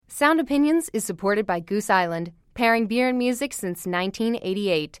Sound Opinions is supported by Goose Island, pairing beer and music since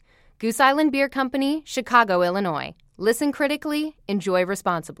 1988. Goose Island Beer Company, Chicago, Illinois. Listen critically, enjoy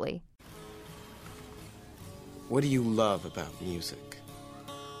responsibly. What do you love about music?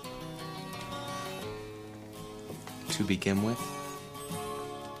 To begin with,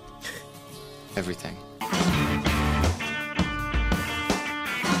 everything.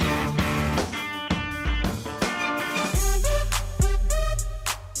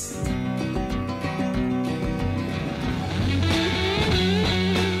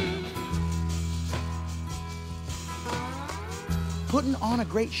 Putting on a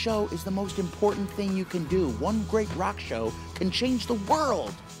great show is the most important thing you can do. One great rock show can change the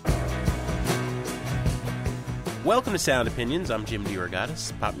world. Welcome to Sound Opinions. I'm Jim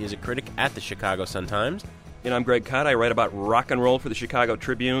DeRogatis, pop music critic at the Chicago Sun-Times. And I'm Greg Cott. I write about rock and roll for the Chicago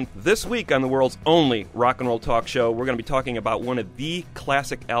Tribune. This week on the world's only rock and roll talk show, we're going to be talking about one of the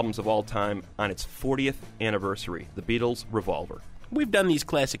classic albums of all time on its 40th anniversary, the Beatles' Revolver. We've done these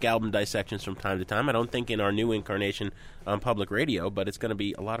classic album dissections from time to time. I don't think in our new incarnation on public radio, but it's going to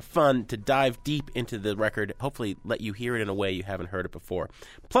be a lot of fun to dive deep into the record, hopefully let you hear it in a way you haven't heard it before.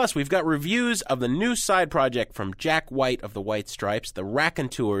 Plus, we've got reviews of the new side project from Jack White of the White Stripes, the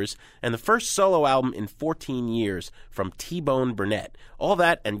Raconteurs, and the first solo album in 14 years from T-Bone Burnett. All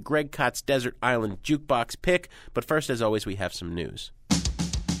that and Greg Cott's Desert Island Jukebox pick, but first, as always, we have some news.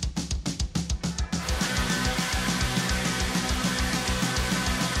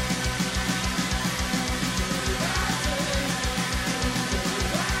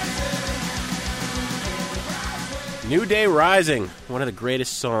 New Day Rising, one of the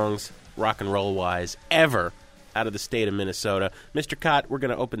greatest songs, rock and roll-wise, ever out of the state of Minnesota. Mr. Cott, we're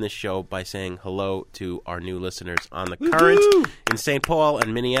going to open this show by saying hello to our new listeners on the Current in St. Paul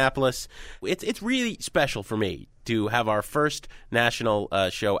and Minneapolis. It's really special for me to have our first national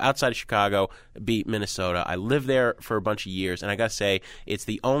show outside of Chicago be Minnesota. I lived there for a bunch of years, and I got to say, it's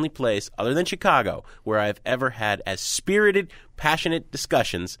the only place, other than Chicago, where I've ever had as spirited, passionate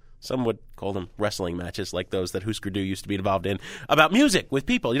discussions. Some would call them wrestling matches like those that Husker Du used to be involved in, about music with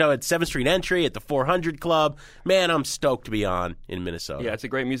people. You know, at 7th Street Entry, at the 400 Club. Man, I'm stoked to be on in Minnesota. Yeah, it's a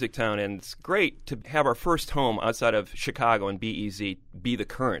great music town, and it's great to have our first home outside of Chicago and BEZ be the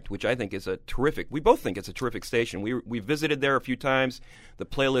Current, which I think is a terrific, we both think it's a terrific station. We visited there a few times. The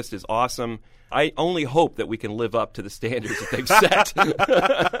playlist is awesome. I only hope that we can live up to the standards that they've set.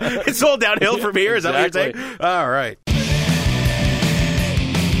 It's all downhill from here, is Exactly. that what you're saying? All right.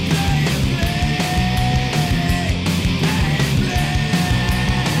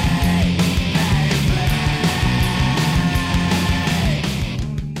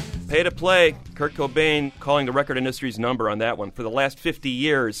 Pay to play. Kurt Cobain calling the record industry's number on that one. For the last 50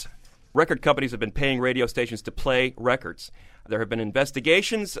 years, record companies have been paying radio stations to play records. There have been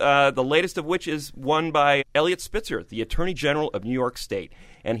investigations, the latest of which is one by Eliot Spitzer, the Attorney General of New York State.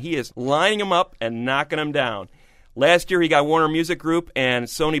 And he is lining them up and knocking them down. Last year, he got Warner Music Group and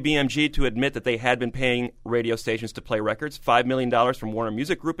Sony BMG to admit that they had been paying radio stations to play records. $5 million from Warner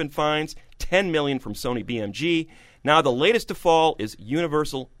Music Group in fines, $10 million from Sony BMG. Now, the latest to fall is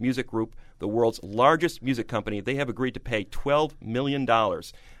Universal Music Group, the world's largest music company. They have agreed to pay $12 million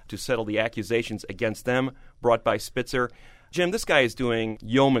to settle the accusations against them brought by Spitzer. Jim, this guy is doing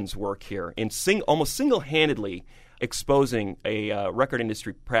yeoman's work here in almost single-handedly exposing a record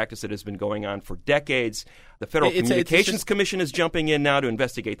industry practice that has been going on for decades. The Federal Communications Commission is jumping in now to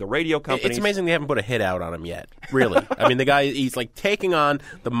investigate the radio companies. It's amazing they haven't put a hit out on him yet, really. I mean, the guy, he's like taking on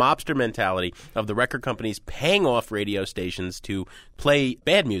the mobster mentality of the record companies paying off radio stations to play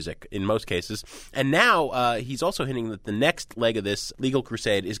bad music in most cases. And now he's also hinting that the next leg of this legal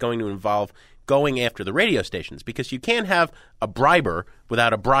crusade is going to involve going after the radio stations, because you can't have a briber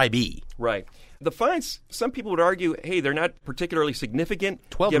without a bribee. Right. The fines, some people would argue, hey, they're not particularly significant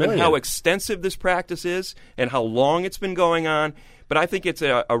 $12 given million. how extensive this practice is and how long it's been going on. But I think it's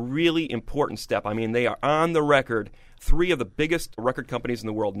a really important step. I mean, they are on the record. 3 of the biggest record companies in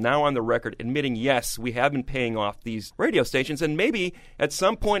the world now on the record admitting, yes, we have been paying off these radio stations. And maybe at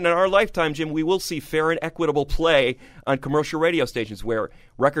some point in our lifetime, Jim, we will see fair and equitable play on commercial radio stations where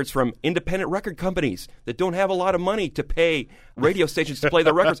records from independent record companies that don't have a lot of money to pay radio stations to play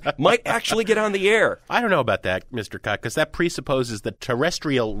their records might actually get on the air. I don't know about that, Mr. Cott, because that presupposes that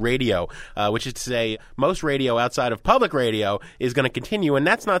terrestrial radio, which is to say most radio outside of public radio, is going to continue, and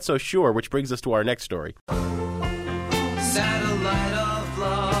that's not so sure, which brings us to our next story. Satellite of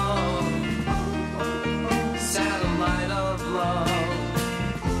love, satellite of love,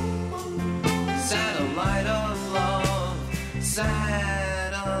 satellite of love,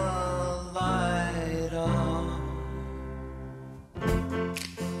 satellite of.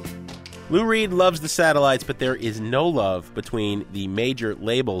 Lou Reed loves the satellites, but there is no love between the major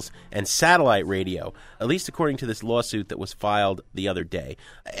labels and satellite radio, at least according to this lawsuit that was filed the other day.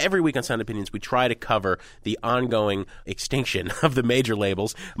 Every week on Sound Opinions, we try to cover the ongoing extinction of the major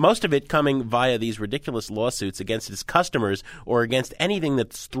labels, most of it coming via these ridiculous lawsuits against its customers or against anything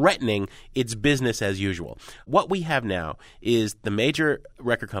that's threatening its business as usual. What we have now is the major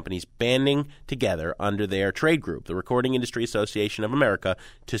record companies banding together under their trade group, the Recording Industry Association of America,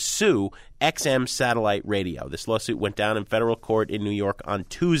 to sue XM Satellite Radio. This lawsuit went down in federal court in New York on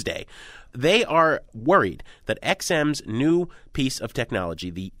Tuesday. They are worried that XM's new piece of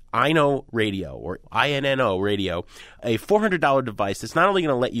technology, the INO radio, or INNO radio, a $400 device that's not only going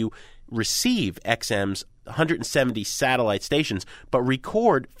to let you receive XM's 170 satellite stations, but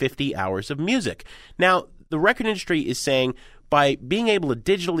record 50 hours of music. Now, the record industry is saying by being able to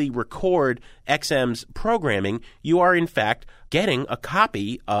digitally record XM's programming, you are in fact getting a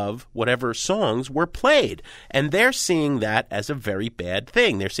copy of whatever songs were played. And they're seeing that as a very bad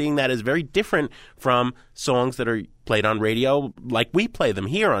thing. They're seeing that as very different from songs that are played on radio like we play them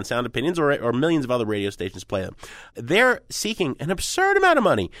here on Sound Opinions or millions of other radio stations play them. They're seeking an absurd amount of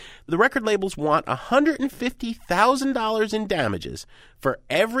money. The record labels want $150,000 in damages for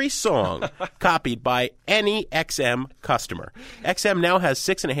every song copied by any XM customer. XM now has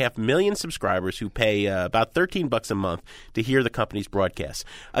 6.5 million subscribers who pay about $13 a month to hear the company's broadcasts.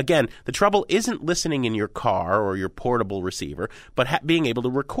 Again, the trouble isn't listening in your car or your portable receiver, but being able to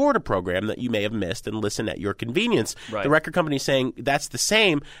record a program that you may have missed and listen at your convenience. Right. The record company is saying that's the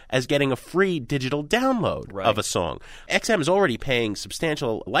same as getting a free digital download of a song. XM is already paying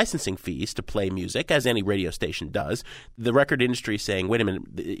substantial licensing fees to play music, as any radio station does. The record industry is saying, wait a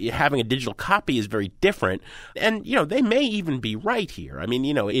minute, having a digital copy is very different. And, they may even be right here. I mean,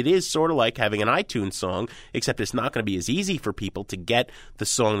 it is sort of like having an iTunes song, except it's not going to be as easy for people to get the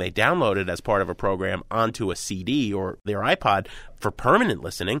song they downloaded as part of a program onto a CD or their iPod for permanent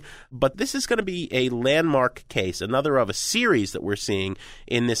listening. But this is going to be a landmark case, another of a series that we're seeing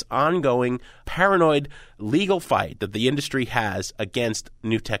in this ongoing paranoid legal fight that the industry has against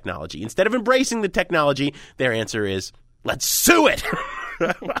new technology. Instead of embracing the technology, their answer is, let's sue it!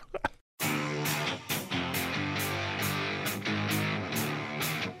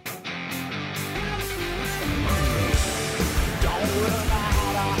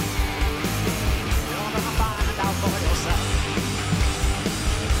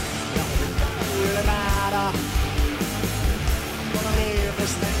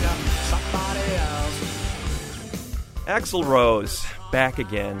 Axl Rose, back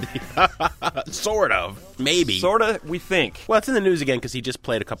again. Sort of. Maybe. Sort of, we think. Well, it's in the news again because he just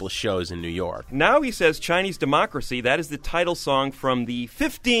played a couple of shows in New York. Now he says Chinese Democracy, that is the title song from the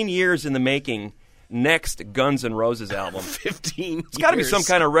 15 years in the making next Guns N' Roses album. 15 It's got to be some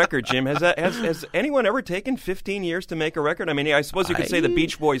kind of record, Jim. Has anyone ever taken 15 years to make a record? I mean, I suppose you could say the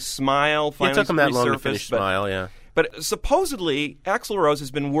Beach Boys' Smile finally resurfaced. It took them that long to finish but, Smile, yeah. But supposedly, Axl Rose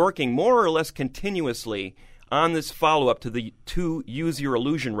has been working more or less continuously on this follow-up to the two Use Your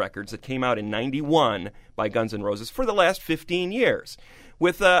Illusion records that came out in 91 by Guns N' Roses for the last 15 years,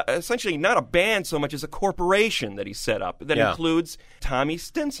 with essentially not a band so much as a corporation that he set up that includes Tommy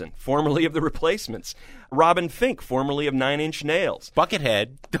Stinson, formerly of The Replacements, Robin Fink, formerly of Nine Inch Nails.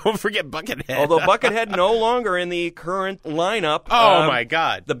 Buckethead. Don't forget Buckethead. Although Buckethead no longer in the current lineup. Oh, my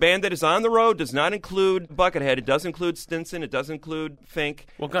God. The band that is on the road does not include Buckethead. It does include Stinson. It does include Fink.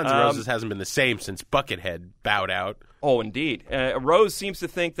 Well, Guns N' Roses hasn't been the same since Buckethead bowed out. Oh, indeed. Rose seems to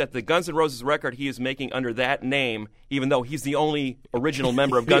think that the Guns N' Roses record he is making under that name, even though he's the only original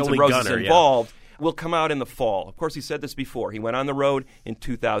member of Guns N' Roses involved, will come out in the fall. Of course, he said this before. He went on the road in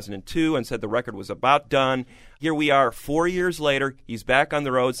 2002 and said the record was about done. Here we are 4 years later. He's back on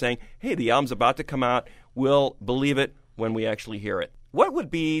the road saying, hey, the album's about to come out. We'll believe it when we actually hear it. What would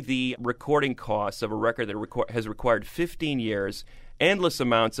be the recording costs of a record that has required 15 years, endless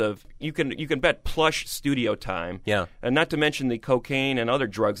amounts of, you can bet, plush studio time, and not to mention the cocaine and other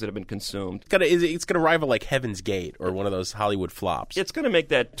drugs that have been consumed. It's going to rival like Heaven's Gate or one of those Hollywood flops. It's going to make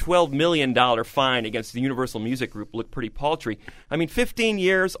that $12 million fine against the Universal Music Group look pretty paltry. I mean, 15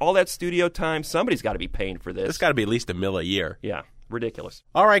 years, all that studio time, somebody's got to be paying for this. It's got to be at least $1 million a year. Yeah. Ridiculous.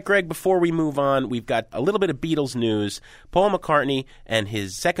 All right, Greg, before we move on, we've got a little bit of Beatles news. Paul McCartney and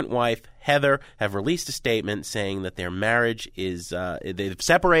his second wife, Heather have released a statement saying that their marriage is, they've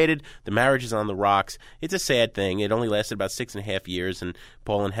separated, the marriage is on the rocks. It's a sad thing. It only lasted about 6.5 years, and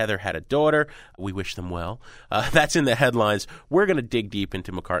Paul and Heather had a daughter. We wish them well. That's in the headlines. We're going to dig deep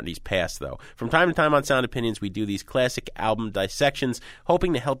into McCartney's past, though. From time to time on Sound Opinions, we do these classic album dissections,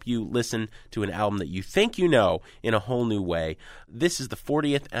 hoping to help you listen to an album that you think you know in a whole new way. This is the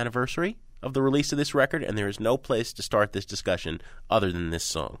 40th anniversary of the release of this record, and there is no place to start this discussion other than this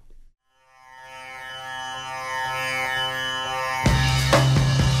song.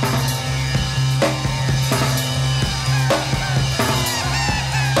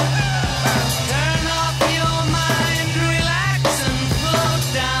 Turn off your mind, relax and float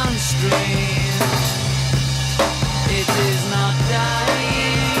downstream. It is not dying.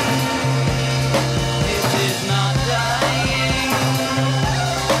 It is not dying.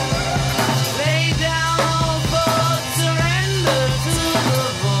 Lay down all thoughts, surrender to the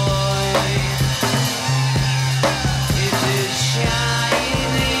void. It is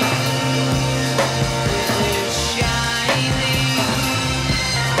shining. It is shining.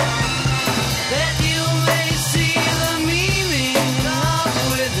 That you may see the meaning of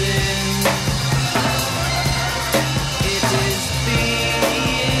within. It is being.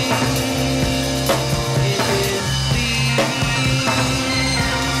 It is being.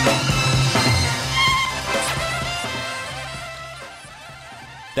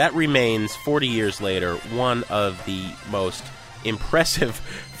 That remains, 40 years later, one of the most impressive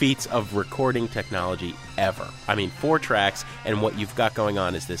feats of recording technology ever. I mean, 4 tracks, and what you've got going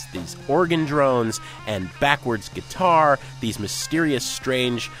on is these organ drones and backwards guitar, these mysterious,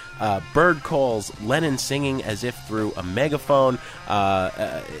 strange bird calls, Lennon singing as if through a megaphone,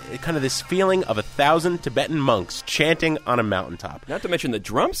 kind of this feeling of 1,000 Tibetan monks chanting on a mountaintop. Not to mention the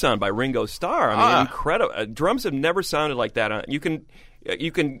drum sound by Ringo Starr. I mean, incredible. Drums have never sounded like that. You can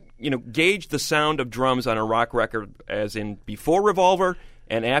gauge the sound of drums on a rock record as in before Revolver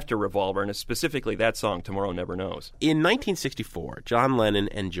and after Revolver, and specifically that song, Tomorrow Never Knows. In 1964, John Lennon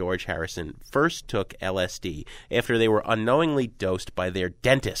and George Harrison first took LSD after they were unknowingly dosed by their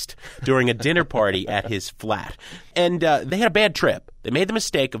dentist during a dinner party at his flat. And they had a bad trip. They made the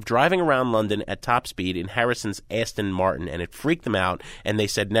mistake of driving around London at top speed in Harrison's Aston Martin, and it freaked them out, and they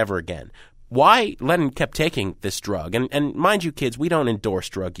said never again. Why Lennon kept taking this drug, and mind you, kids, we don't endorse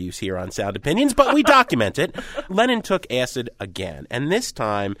drug use here on Sound Opinions, but we document it. Lennon took acid again, and this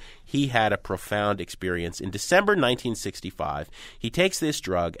time he had a profound experience. In December 1965, he takes this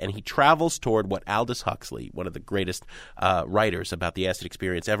drug and he travels toward what Aldous Huxley, one of the greatest writers about the acid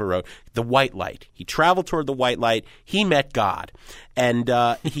experience ever wrote, the white light. He traveled toward the white light. He met God. And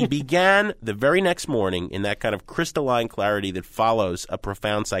he began the very next morning, in that kind of crystalline clarity that follows a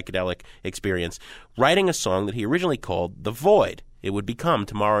profound psychedelic experience, writing a song that he originally called The Void. It would become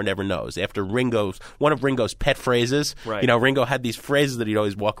Tomorrow Never Knows, after one of Ringo's pet phrases. Right. You know, Ringo had these phrases that he'd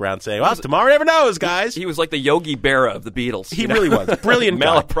always walk around saying, well, tomorrow never knows, guys. He was like the Yogi Berra of the Beatles. He really was. Brilliant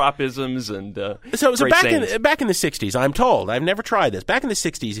guy. Malapropisms and So back sayings. in the 60s, I'm told, I've never tried this, back in the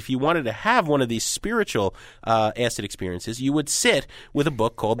 60s, if you wanted to have one of these spiritual acid experiences, you would sit with a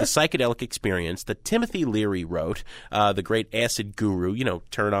book called The Psychedelic Experience that Timothy Leary wrote, the great acid guru,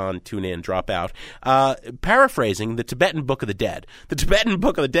 turn on, tune in, drop out, paraphrasing the Tibetan Book of the Dead. The Tibetan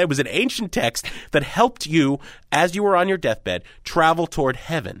Book of the Dead was an ancient text that helped you, as you were on your deathbed, travel toward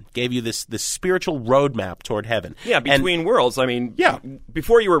heaven, gave you this spiritual roadmap toward heaven. Yeah, between worlds. I mean,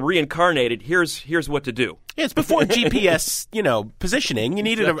 before you were reincarnated, here's what to do. Yeah, it's before GPS, positioning. You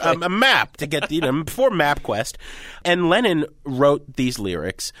needed a map to get, before MapQuest. And Lennon wrote these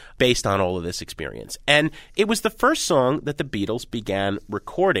lyrics based on all of this experience. And it was the first song that the Beatles began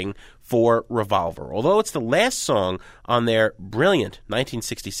recording for Revolver. Although it's the last song on their brilliant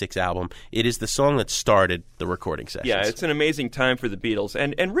 1966 album, it is the song that started the recording sessions. Yeah, it's an amazing time for the Beatles.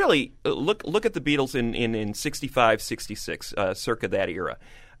 And really, look at the Beatles in 65, 66, circa that era.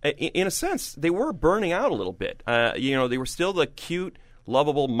 In a sense, they were burning out a little bit. They were still the cute,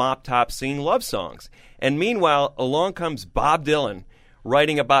 lovable, mop-top singing love songs. And meanwhile, along comes Bob Dylan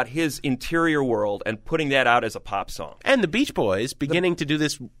writing about his interior world and putting that out as a pop song. And the Beach Boys beginning to do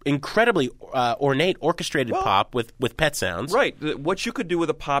this incredibly ornate, orchestrated pop with pet sounds. Right. What you could do with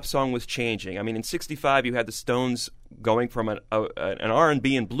a pop song was changing. I mean, in 65, you had the Stones going from an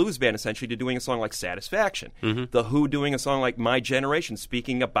R&B and blues band, essentially, to doing a song like Satisfaction. Mm-hmm. The Who doing a song like My Generation,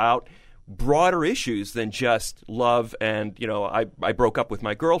 speaking about broader issues than just love and, I broke up with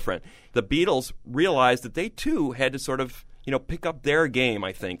my girlfriend. The Beatles realized that they, too, had to sort of pick up their game,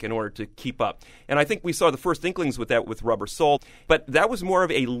 I think, in order to keep up. And I think we saw the first inklings with that with Rubber Soul, but that was more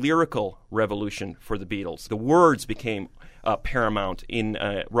of a lyrical revolution for the Beatles. The words became paramount in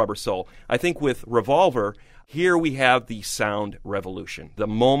Rubber Soul. I think with Revolver, here we have the sound revolution, the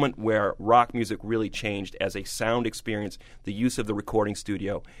moment where rock music really changed as a sound experience, the use of the recording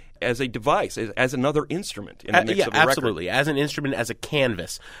studio as a device, as another instrument in the mix of the record. Absolutely, as an instrument, as a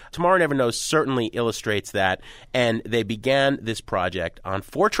canvas. Tomorrow Never Knows certainly illustrates that, and they began this project on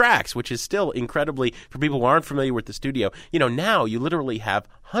 4 tracks, which is still incredibly, for people who aren't familiar with the studio, now you literally have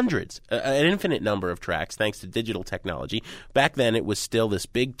hundreds, an infinite number of tracks thanks to digital technology. Back then it was still this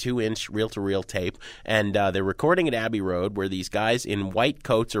big 2-inch reel-to-reel tape, and they're recording at Abbey Road where these guys in white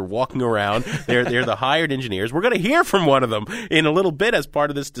coats are walking around. They're the hired engineers. We're going to hear from one of them in a little bit as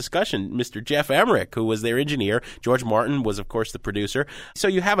part of this discussion, Mr. Jeff Emmerich, who was their engineer. George Martin was, of course, the producer. So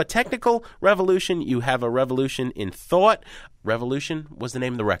you have a technical revolution. You have a revolution in thought. Revolution was the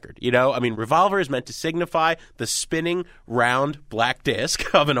name of the record. Revolver is meant to signify the spinning round black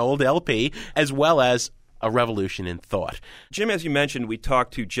disc of an old LP, as well as a revolution in thought. Jim, as you mentioned, we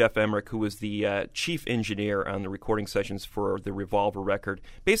talked to Jeff Emmerich, who was the chief engineer on the recording sessions for the Revolver record.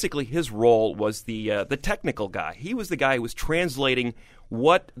 Basically, his role was the technical guy. He was the guy who was translating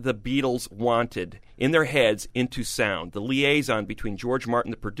what the Beatles wanted in their heads into sound, the liaison between George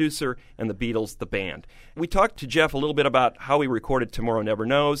Martin, the producer, and the Beatles, the band. We talked to Jeff a little bit about how he recorded Tomorrow Never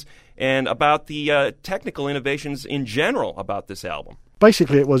Knows and about the technical innovations in general about this album.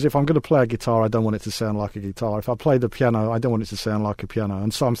 Basically, it was, if I'm going to play a guitar, I don't want it to sound like a guitar. If I play the piano, I don't want it to sound like a piano.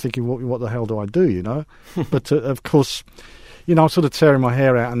 And so I'm thinking, what the hell do I do, But, of course, I'm sort of tearing my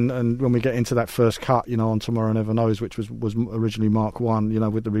hair out. And when we get into that first cut, on Tomorrow Never Knows, which was originally Mark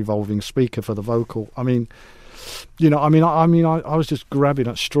 1, with the revolving speaker for the vocal. I was just grabbing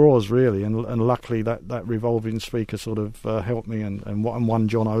at straws, really, and luckily that revolving speaker sort of helped me and won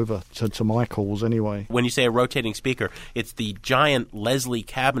John over to my calls anyway. When you say a rotating speaker, it's the giant Leslie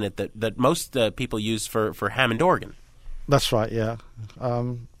cabinet that most people use for Hammond organ. That's right, yeah.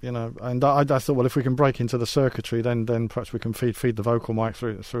 And I thought, well, if we can break into the circuitry, then perhaps we can feed the vocal mic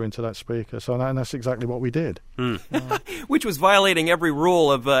through into that speaker. And that's exactly what we did. Which was violating every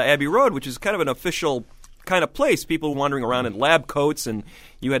rule of Abbey Road, which is kind of an official kind of place. People wandering around in lab coats, and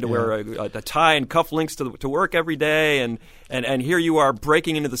you had to wear a tie and cufflinks to work every day, and here you are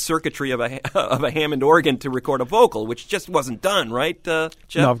breaking into the circuitry of a Hammond organ to record a vocal, which just wasn't done, right,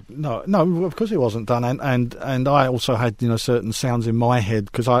 Jeff? No, of course it wasn't done, and I also had certain sounds in my head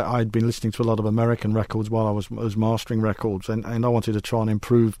because I'd been listening to a lot of American records while I was mastering records, and I wanted to try and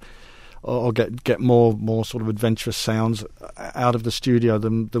improve or get more sort of adventurous sounds out of the studio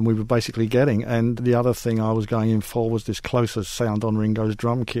than we were basically getting. And the other thing I was going in for was this closer sound on Ringo's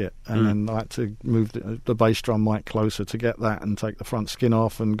drum kit, and then I had to move the bass drum mic closer to get that and take the front skin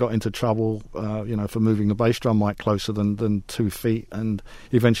off, and got into trouble for moving the bass drum mic closer than 2 feet, and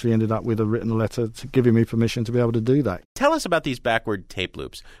eventually ended up with a written letter giving me permission to be able to do that. Tell us about these backward tape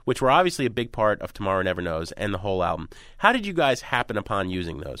loops, which were obviously a big part of Tomorrow Never Knows and the whole album. How did you guys happen upon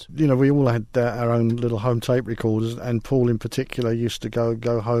using those? We all had our own little home tape recorders, and Paul in particular used to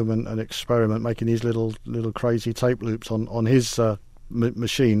go home and experiment making these little crazy tape loops on his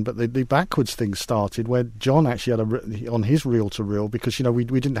machine. But the backwards thing started where John actually had on his reel-to-reel, because we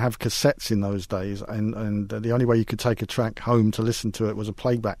didn't have cassettes in those days, and the only way you could take a track home to listen to it was a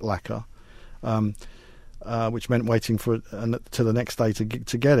playback lacquer. Which meant waiting for to the next day to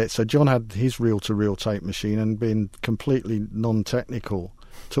get it. So John had his reel-to-reel tape machine, and being completely non-technical,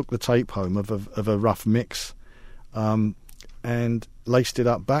 took the tape home of a rough mix, and laced it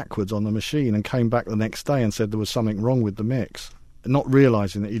up backwards on the machine, and came back the next day and said there was something wrong with the mix, not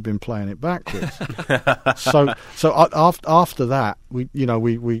realising that he'd been playing it backwards. so after that, we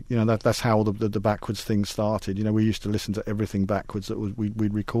that's how the backwards thing started. We used to listen to everything backwards that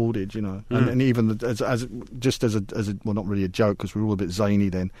we'd recorded. And even as well, not really a joke, because we were all a bit zany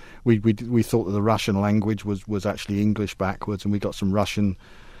then. We thought that the Russian language was actually English backwards, and we got some Russian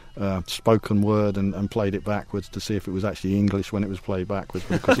spoken word and played it backwards to see if it was actually English when it was played backwards,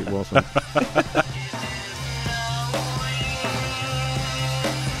 because it wasn't.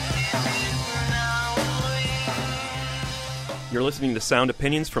 You're listening to Sound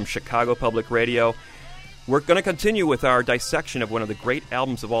Opinions from Chicago Public Radio. We're going to continue with our dissection of one of the great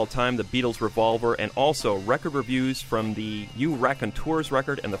albums of all time, the Beatles' Revolver, and also record reviews from the new Raconteurs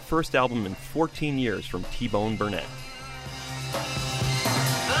record and the first album in 14 years from T-Bone Burnett.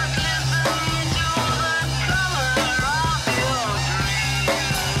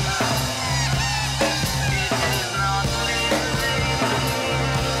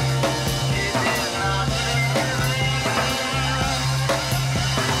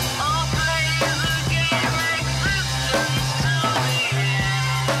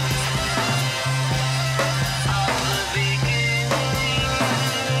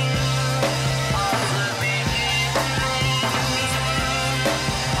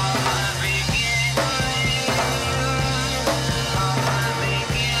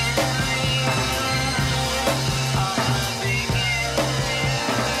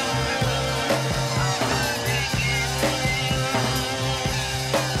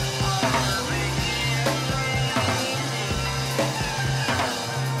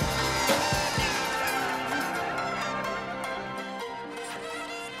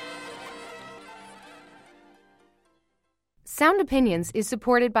 Sound Opinions is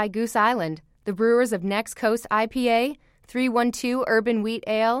supported by Goose Island, the brewers of Next Coast IPA, 312 Urban Wheat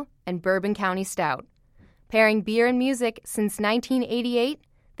Ale, and Bourbon County Stout. Pairing beer and music since 1988,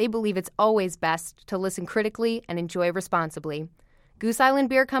 they believe it's always best to listen critically and enjoy responsibly. Goose Island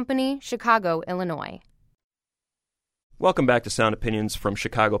Beer Company, Chicago, Illinois. Welcome back to Sound Opinions from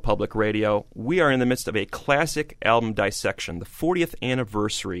Chicago Public Radio. We are in the midst of a classic album dissection, the 40th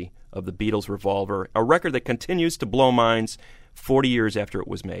anniversary of the Beatles' Revolver, a record that continues to blow minds 40 years after it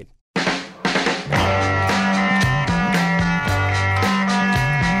was made.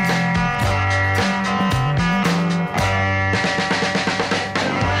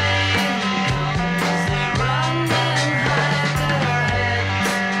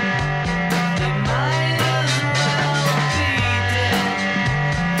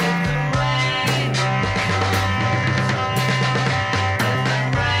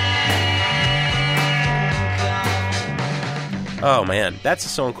 Oh, man, that's a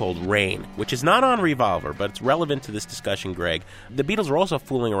song called Rain, which is not on Revolver, but it's relevant to this discussion, Greg. The Beatles were also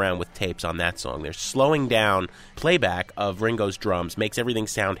fooling around with tapes on that song. They're slowing down playback of Ringo's drums, makes everything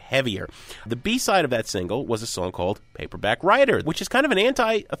sound heavier. The B-side of that single was a song called Paperback Writer, which is kind of an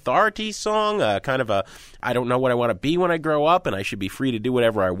anti-authority song, kind of a I don't know what I want to be when I grow up and I should be free to do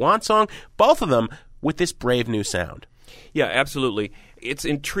whatever I want song. Both of them with this brave new sound. Yeah, absolutely. It's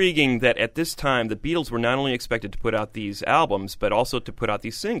intriguing that at this time the Beatles were not only expected to put out these albums, but also to put out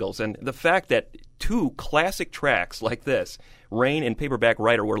these singles. And the fact that two classic tracks like this, Rain and Paperback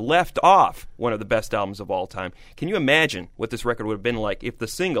Writer, were left off one of the best albums of all time. Can you imagine what this record would have been like if the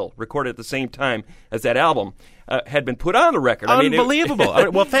single, recorded at the same time as that album, had been put on the record?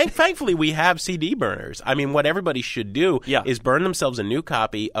 Unbelievable. Well, thankfully, we have CD burners. I mean, what everybody should do is burn themselves a new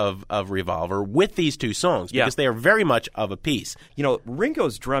copy of Revolver with these two songs, because they are very much of a piece. You know,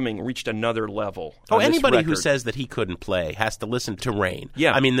 Ringo's drumming reached another level. Anybody who says that he couldn't play has to listen to Rain.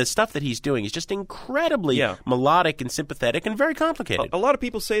 Yeah. I mean, the stuff that he's doing is just incredibly melodic and sympathetic and very complicated. A lot of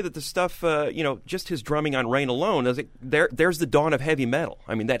people say that the stuff, just his drumming on Rain alone, there's the dawn of heavy metal.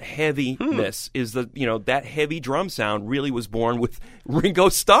 I mean, that heaviness is that heavy drum sound really was born with Ringo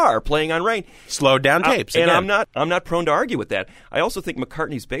Starr playing on Rain. Slowed down tapes. And I'm not prone to argue with that. I also think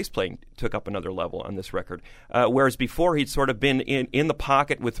McCartney's bass playing took up another level on this record. Whereas before he'd sort of been in the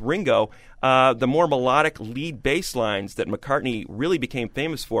pocket with Ringo, the more melodic lead bass lines that McCartney really became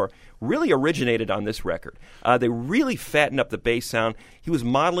famous for really originated on this record. They really fattened up the bass sound. He was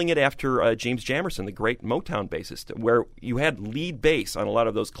modeling it after James Jamerson, the great Motown bassist, where you had lead bass on a lot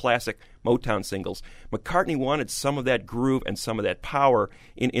of those classic Motown singles. McCartney wanted some of that groove and some of that power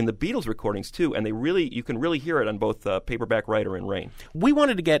in the Beatles recordings too, and you can really hear it on both Paperback Writer and Rain. We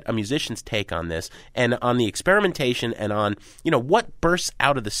wanted to get a musician's take on this and on the experimentation and on what bursts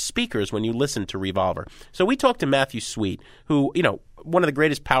out of the speakers when you listen to Revolver. So we talked to Matthew Sweet, who one of the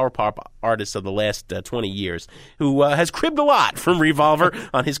greatest power pop artists of the last 20 years, who has cribbed a lot from Revolver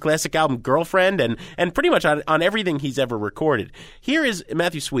on his classic album Girlfriend and pretty much on everything he's ever recorded. Here is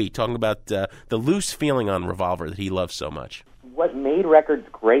Matthew Sweet talking about the loose feeling on Revolver that he loves so much. What made records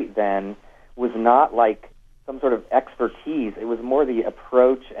great then was not like some sort of expertise. It was more the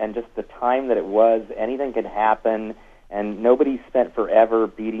approach and just the time that it was. Anything could happen, and nobody spent forever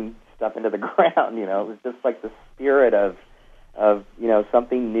beating stuff into the ground. It was just like the spirit of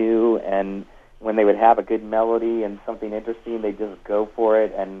something new, and when they would have a good melody and something interesting, they'd just go for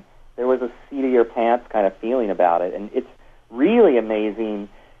it, and there was a seat of your pants kind of feeling about it. And it's really amazing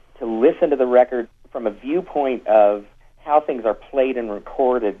to listen to the record from a viewpoint of how things are played and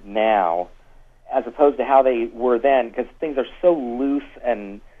recorded now as opposed to how they were then, because things are so loose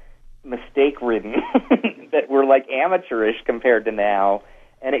and mistake-ridden that we're like amateurish compared to now,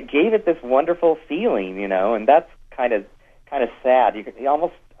 and it gave it this wonderful feeling, and that's kind of sad.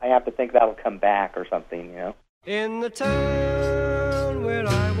 I have to think that'll come back or something, In the town where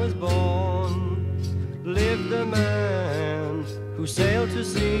I was born lived a man who sailed to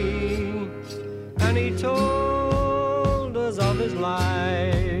sea, and he told us of his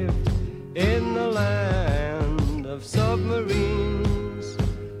life in the land of submarines.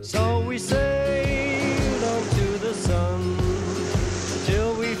 So we sailed on to the sun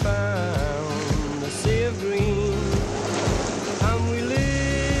till we found the sea of green, and we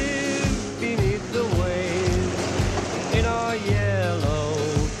lived beneath the waves in our yellow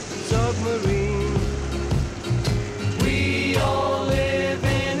submarine. We all live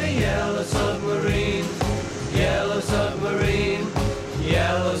in a yellow submarine, yellow submarine,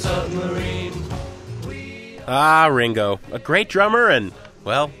 yellow submarine. Ah, Ringo, a great drummer and,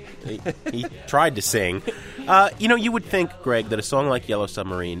 well, He tried to sing. You would think, Greg, that a song like Yellow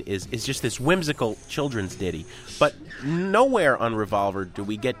Submarine is just this whimsical children's ditty. But nowhere on Revolver do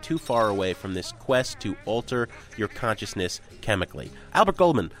we get too far away from this quest to alter your consciousness chemically. Albert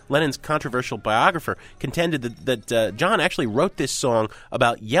Goldman, Lennon's controversial biographer, contended that John actually wrote this song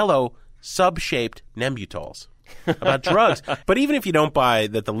about yellow, sub-shaped Nembutols. About drugs. But even if you don't buy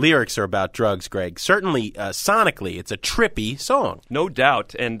that the lyrics are about drugs, Greg, certainly sonically it's a trippy song. No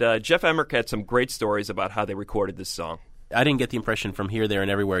doubt. And Jeff Emmerich had some great stories about how they recorded this song. I didn't get the impression from Here, There, and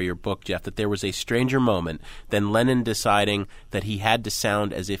Everywhere, your book, Jeff, that there was a stranger moment than Lennon deciding that he had to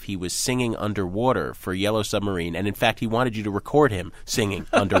sound as if he was singing underwater for Yellow Submarine, and in fact he wanted you to record him singing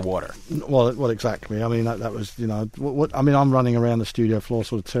underwater. Well, exactly. I mean, that was, I'm running around the studio floor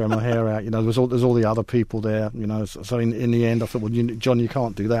sort of tearing my hair out. There's all the other people there, So in the end I thought, well, John, you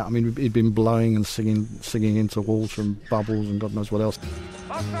can't do that. I mean, he'd been blowing and singing into water and bubbles and God knows what else.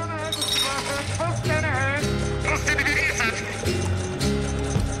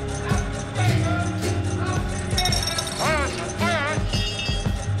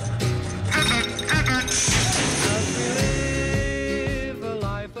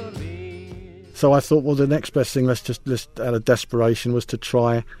 So I thought, well, the next best thing, let's out of desperation, was to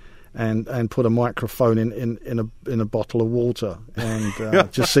try and put a microphone in a bottle of water and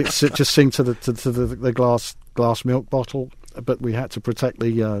just sing to the glass milk bottle. But we had to protect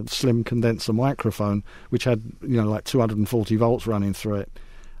the slim condenser microphone, which had like 240 volts running through it.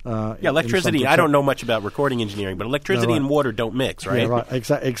 Electricity. I don't know much about recording engineering, but electricity and water don't mix, right? Yeah, right.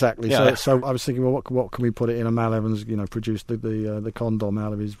 Exactly. Yeah. So I was thinking, well, what can we put it in? And Mal Evans, produced the condom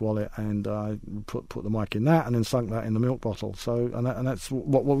out of his wallet, and I put the mic in that, and then sunk that in the milk bottle. So and that's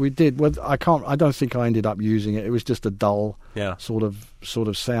what we did. Well, I don't think I ended up using it. It was just a dull sort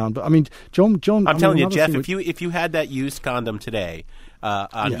of sound. But I mean, John. I'm telling you, Jeff, if you had that used condom today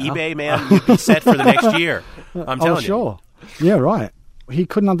on eBay, man, you'd be set for the next year. I'm telling you. Sure. Yeah, right. He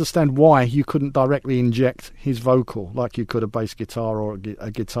couldn't understand why you couldn't directly inject his vocal like you could a bass guitar or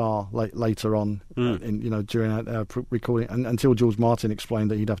a guitar later on, during our recording. And until George Martin explained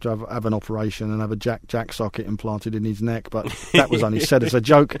that he'd have to have an operation and have a jack socket implanted in his neck, but that was only said as a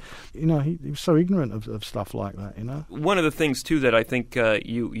joke. He was so ignorant of stuff like that. One of the things too that I think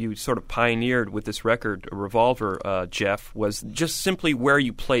you sort of pioneered with this record, Revolver, Jeff, was just simply where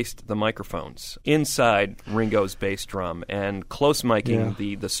you placed the microphones inside Ringo's bass drum and close miking.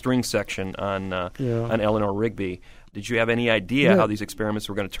 The string section on Eleanor Rigby. Did you have any idea how these experiments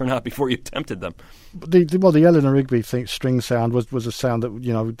were going to turn out before you attempted them? The Eleanor Rigby string sound was a sound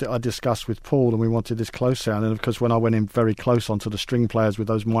that I discussed with Paul, and we wanted this close sound. And of course, when I went in very close onto the string players with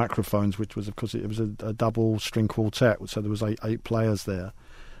those microphones, which was, of course, it was a double string quartet, so there was eight players there.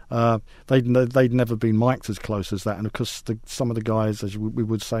 They'd never been mic'd as close as that, and of course, some of the guys, as we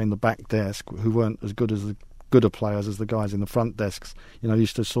would say, in the back desk, who weren't as good as the gooder players as the guys in the front desks,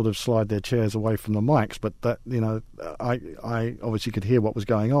 used to sort of slide their chairs away from the mics. But that, I obviously could hear what was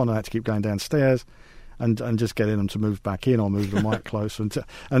going on. I had to keep going downstairs and just getting them to move back in or move the mic closer.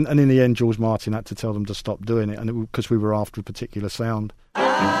 And in the end, George Martin had to tell them to stop doing it, and because we were after a particular sound. Look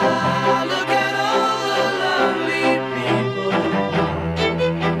at all the lovely people.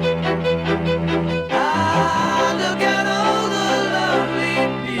 Look at all the lovely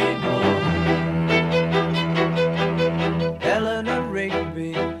people. Eleanor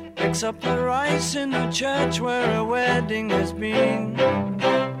Rigby picks up the rice in the church where a wedding has been.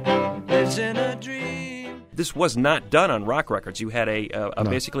 Lives in a dream. This was not done on rock records. You had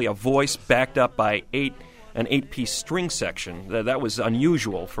basically a voice backed up by an 8-piece string section. That was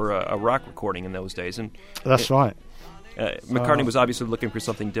unusual for a rock recording in those days. And that's right. McCartney was obviously looking for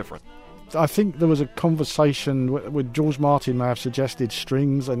something different. I think there was a conversation with George Martin may have suggested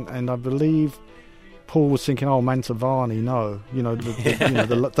strings, and I believe Paul was thinking, Mantovani, no,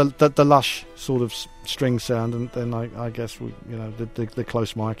 the lush sort of string sound, and then I guess the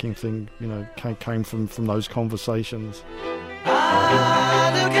close miking thing, came from those conversations. Look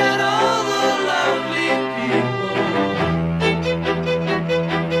at all the lovely people.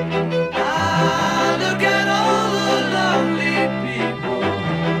 Look at all the lovely people.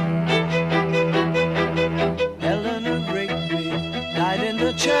 Eleanor Rigby died in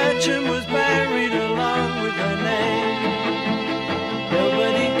the church and was buried along with her name.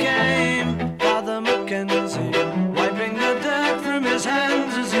 Nobody came, Father Mackenzie, wiping the dirt from his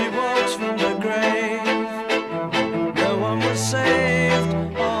hands as he walks from the grave. No one was saved,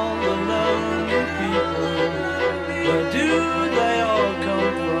 all the lonely people. Where do they all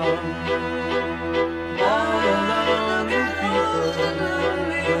come from? All the lonely people.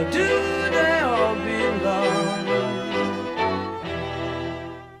 Where do they all belong?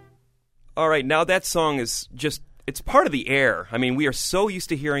 All right, now that song is just, it's part of the air. I mean, we are so used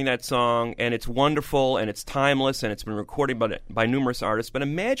to hearing that song, and it's wonderful, and it's timeless, and it's been recorded by numerous artists. But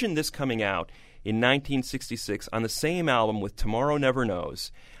imagine this coming out in 1966 on the same album with Tomorrow Never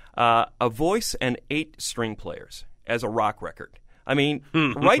Knows, a voice and 8 string players as a rock record. I mean,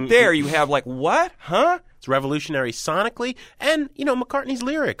 right there you have like, what? Huh? It's revolutionary sonically, and, McCartney's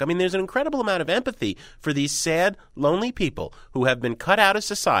lyric. I mean, there's an incredible amount of empathy for these sad, lonely people who have been cut out of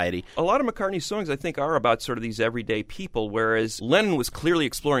society. A lot of McCartney's songs, I think, are about sort of these everyday people, whereas Lennon was clearly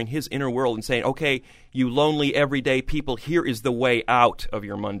exploring his inner world and saying, okay, you lonely, everyday people, here is the way out of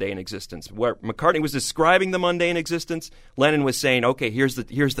your mundane existence. Where McCartney was describing the mundane existence, Lennon was saying, okay, here's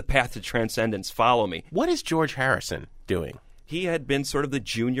the path to transcendence, follow me. What is George Harrison doing? He had been sort of the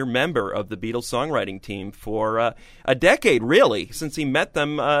junior member of the Beatles songwriting team for a decade, really, since he met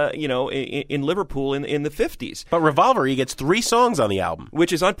them, in Liverpool in the 50s. But Revolver, he gets 3 songs on the album.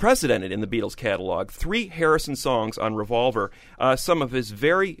 Which is unprecedented in the Beatles catalog. 3 Harrison songs on Revolver. Some of his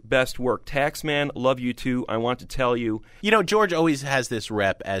very best work. Taxman, Love You Too, I Want to Tell You. George always has this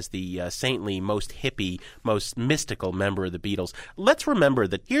rep as the saintly, most hippie, most mystical member of the Beatles. Let's remember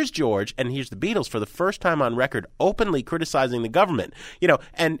that here's George and here's the Beatles for the first time on record openly criticizing the government.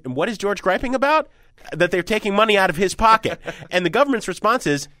 And what is George griping about? That they're taking money out of his pocket. And the government's response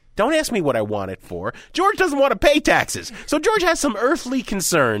is, don't ask me what I want it for. George doesn't want to pay taxes. So George has some earthly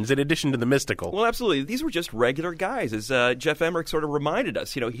concerns in addition to the mystical. Well, absolutely. These were just regular guys, as Jeff Emmerich sort of reminded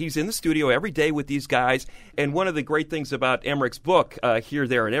us. He's in the studio every day with these guys. And one of the great things about Emmerich's book, Here,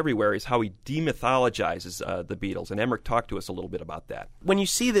 There, and Everywhere, is how he demythologizes the Beatles. And Emmerich talked to us a little bit about that. When you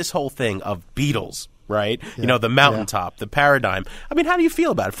see this whole thing of Beatles, right? Yeah. The mountaintop, the paradigm. I mean, how do you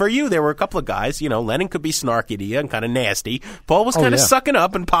feel about it? For you, there were a couple of guys, Lennon could be snarky to you and kind of nasty. Paul was kind of sucking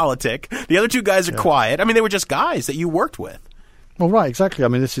up in politic. The other 2 guys are quiet. I mean, they were just guys that you worked with. Well, right, exactly. I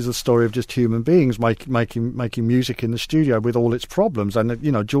mean, this is a story of just human beings making music in the studio with all its problems.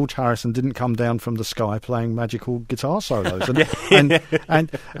 And, George Harrison didn't come down from the sky playing magical guitar solos.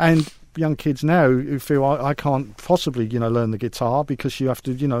 And young kids now who feel I can't possibly learn the guitar because you have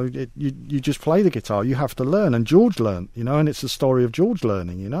to you just play the guitar, you have to learn, and George learned, and it's the story of George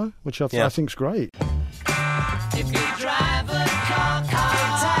learning, which I think's great. If you drive a car,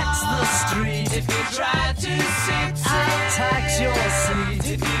 I'll tax the street. If you try to sit, I'll tax your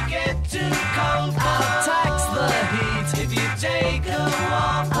seat. If you get too cold, I'll tax the heat. If you take a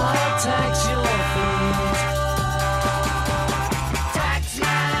walk, I'll tax your food.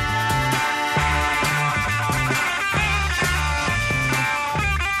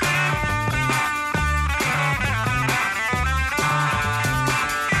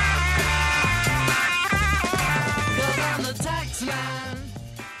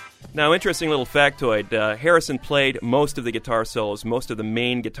 Now, interesting little factoid, Harrison played most of the guitar solos, most of the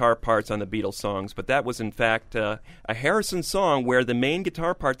main guitar parts on the Beatles songs, but that was, in fact, a Harrison song where the main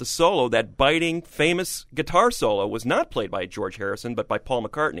guitar part, the solo, that biting, famous guitar solo, was not played by George Harrison, but by Paul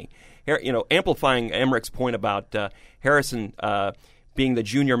McCartney. Amplifying Emmerich's point about Harrison being the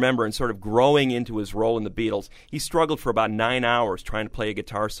junior member and sort of growing into his role in the Beatles, he struggled for about 9 hours trying to play a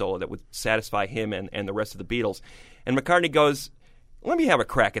guitar solo that would satisfy him and the rest of the Beatles. And McCartney goes, let me have a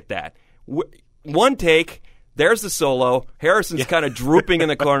crack at that. One take, there's the solo. Harrison's kind of drooping in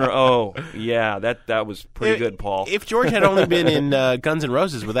the corner. Oh, yeah, that was pretty good, Paul. If George had only been in Guns N'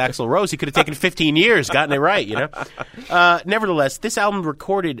 Roses with Axl Rose, he could have taken 15 years, gotten it right, Nevertheless, this album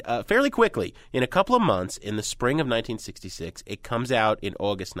recorded fairly quickly, in a couple of months, in the spring of 1966. It comes out in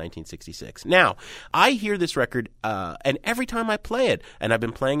August 1966. Now, I hear this record, and every time I play it, and I've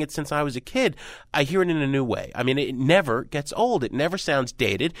been playing it since I was a kid, I hear it in a new way. I mean, it never gets old. It never sounds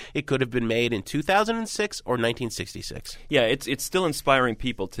dated. It could have been made in 2006 or 1966. Yeah, it's still inspiring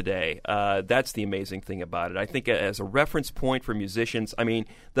people today. That's the amazing thing about it. I think as a reference point for musicians, I mean,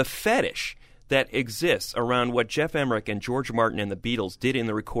 the fetish that exists around what Jeff Emmerich and George Martin and the Beatles did in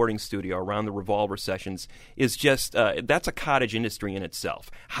the recording studio around the Revolver sessions is just, that's a cottage industry in itself.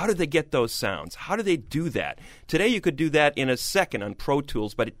 How did they get those sounds? How do they do that? Today you could do that in a second on Pro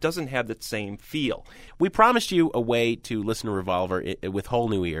Tools, but it doesn't have that same feel. We promised you a way to listen to Revolver with whole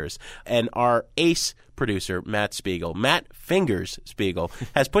new ears, and our ace producer, Matt Fingers Spiegel,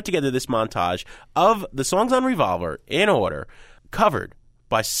 has put together this montage of the songs on Revolver in order, covered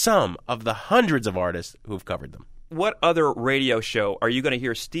by some of the hundreds of artists who've covered them. What other radio show are you going to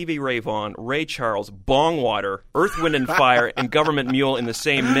hear Stevie Ray Vaughan, Ray Charles, Bongwater, Earth, Wind and Fire, and Government Mule in the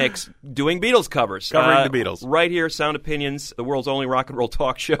same mix doing Beatles covers? Covering the Beatles. Right here, Sound Opinions, the world's only rock and roll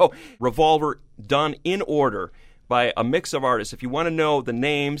talk show. Revolver done in order by a mix of artists. If you want to know the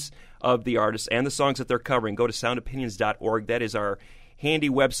names of the artists and the songs that they're covering, go to soundopinions.org. That is our handy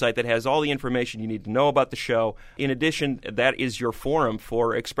website that has all the information you need to know about the show. In addition, that is your forum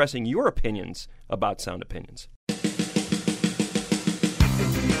for expressing your opinions about Sound Opinions.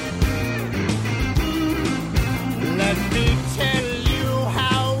 Let me tell you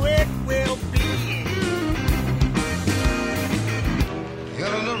how it will be.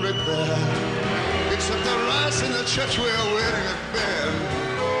 Eleanor Rigby, except the rice in the church we are waiting at bed.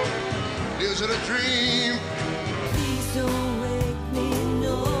 Is it a dream? Please don't wake me,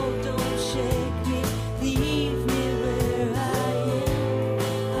 no, don't shake me. Leave me where I am.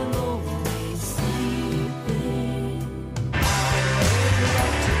 I'm only sleeping.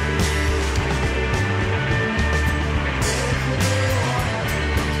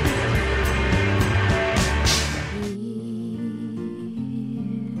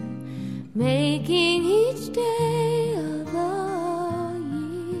 Making each day of the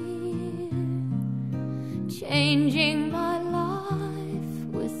year, changing my life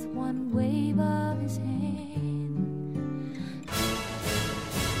with one wave of his hand.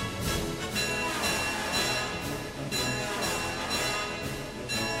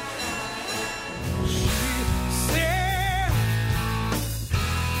 She said,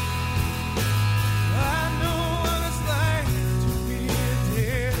 I know what it's like to be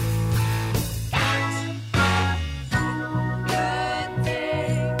dead. Good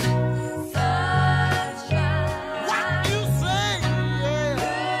day, sunshine. What you say?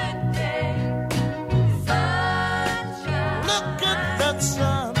 Good day, sunshine. Look at that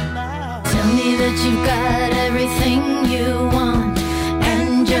sun now. Tell me that you've got everything you want,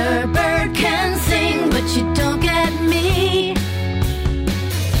 and your bird can sing, but you don't get me.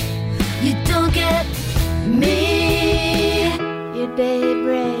 You don't get me. Your day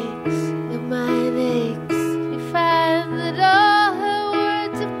breaks, your mind aches. You find that all her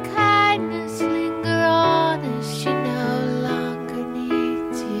words of kindness linger on as she no longer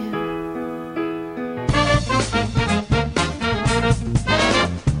needs you.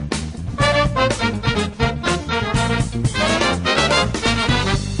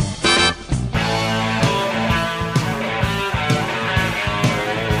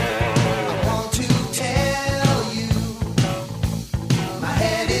 I want to tell you, my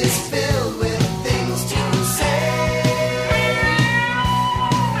head is filled with things to say.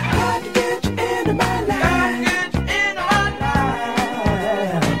 Got to get you into my life. Got to get you into my life.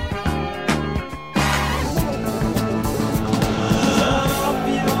 Up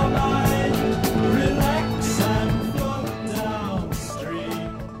your mind, relax and float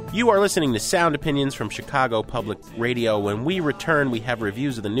downstream. You are listening to Sound Opinions from Chicago Public Radio. When we return, we have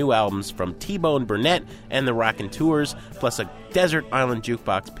reviews of the new albums from T-Bone Burnett and the Raconteurs, plus a Desert Island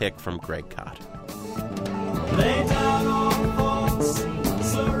Jukebox pick from Greg Cott. Lay down all thoughts,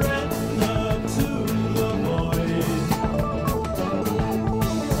 surrender to the void.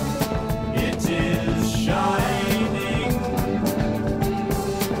 It is shining.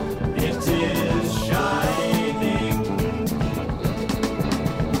 It is shining.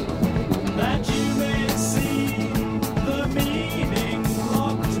 That you may see the meaning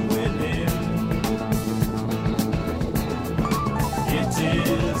locked within. It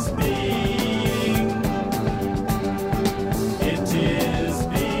is being. It is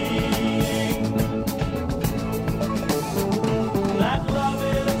being. That love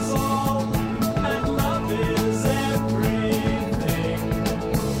is all, and love is everything.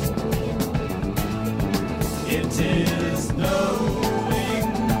 It is knowing.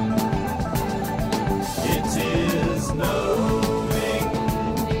 It is knowing.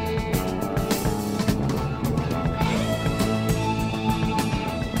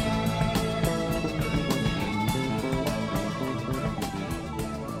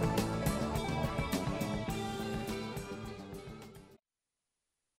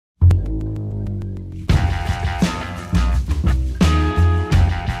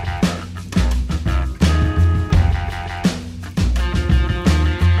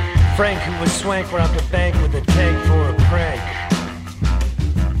 Frank, who was swank, robbed a bank with a tank for a prank.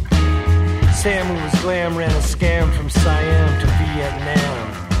 Sam, who was glam, ran a scam from Siam to Vietnam.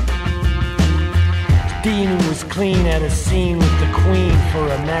 Dean, who was clean, had a scene with the Queen for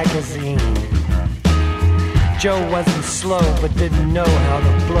a magazine. Joe wasn't slow, but didn't know how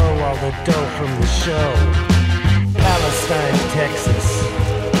to blow all the dough from the show. Palestine, Texas.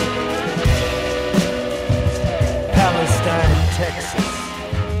 Palestine, Texas.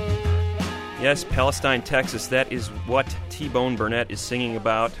 Yes, Palestine, Texas. That is what T-Bone Burnett is singing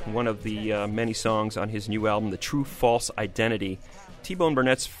about, one of the many songs on his new album, The True False Identity. T-Bone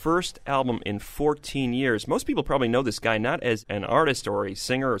Burnett's first album in 14 years. Most people probably know this guy not as an artist or a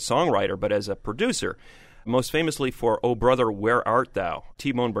singer or songwriter, but as a producer. most famously for Oh Brother, Where Art Thou?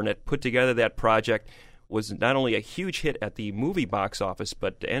 T-Bone Burnett put together that project, was not only a huge hit at the movie box office,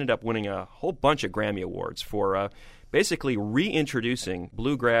 but ended up winning a whole bunch of Grammy Awards for basically reintroducing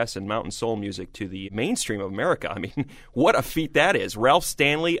bluegrass and mountain soul music to the mainstream of America. I mean, what a feat that is. Ralph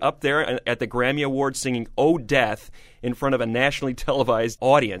Stanley up there at the Grammy Awards singing Oh Death in front of a nationally televised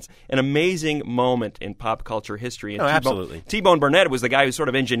audience. An amazing moment in pop culture history. And absolutely. T-Bone Burnett was the guy who sort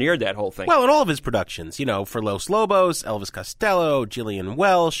of engineered that whole thing. Well, in all of his productions, for Los Lobos, Elvis Costello, Gillian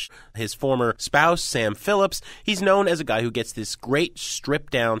Welch, his former spouse, Sam Phillips, he's known as a guy who gets this great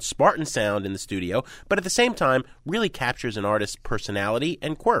stripped-down Spartan sound in the studio, but at the same time really captures an artist's personality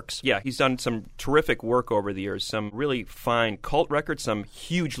and quirks. Yeah, he's done some terrific work over the years, some really fine cult records, some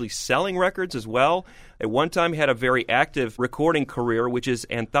hugely selling records as well. At one time, he had a very active recording career, which is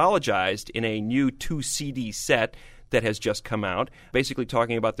anthologized in a new 2-CD set that has just come out, basically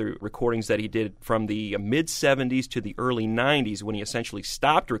talking about the recordings that he did from the mid-'70s to the early '90s when he essentially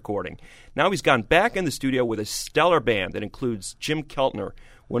stopped recording. Now he's gone back in the studio with a stellar band that includes Jim Keltner,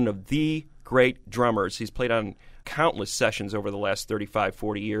 one of the great drummers. He's played on countless sessions over the last 35,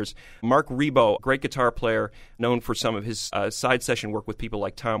 40 years. Mark Rebo, great guitar player, known for some of his side session work with people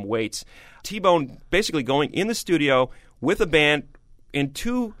like Tom Waits. T-Bone basically going in the studio with a band in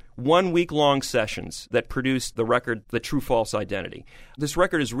 2 one-week-long sessions that produced the record, The True False Identity. This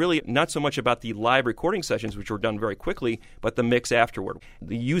record is really not so much about the live recording sessions, which were done very quickly, but the mix afterward,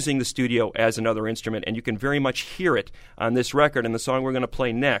 using the studio as another instrument, and you can very much hear it on this record. And the song we're going to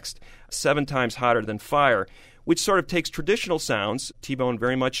play next, 7 Times Hotter Than Fire, which sort of takes traditional sounds, T-Bone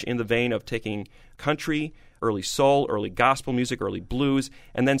very much in the vein of taking country, early soul, early gospel music, early blues,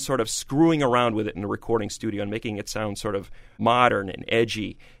 and then sort of screwing around with it in the recording studio and making it sound sort of modern and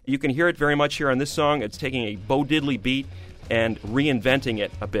edgy. You can hear it very much here on this song. It's taking a Bo Diddley beat and reinventing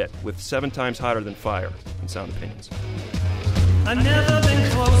it a bit with 7 Times Hotter Than Fire in Sound Opinions. I've never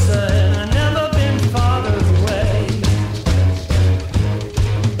been closer and I've never been farther away.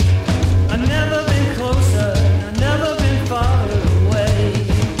 I've never been closer and I've never been farther away.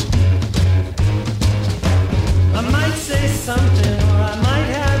 I might say something or I might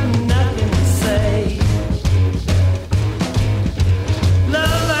have nothing to say.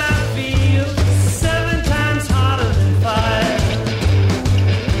 Love I feel 7 times hotter than fire.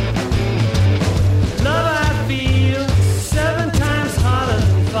 Love I feel 7 times hotter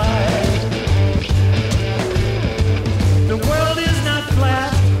than fire. The world is not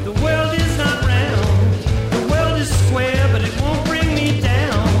flat, the world is not round. The world is square, but it won't bring me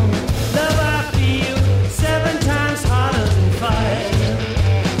down. Love I feel 7 times hotter than fire.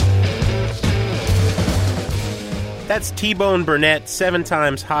 That's T-Bone Burnett, 7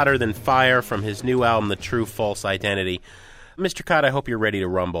 Times Hotter Than Fire, from his new album, The True False Identity. Mr. Cott, I hope you're ready to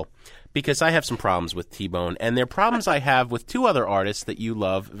rumble, because I have some problems with T-Bone, and they're problems I have with 2 other artists that you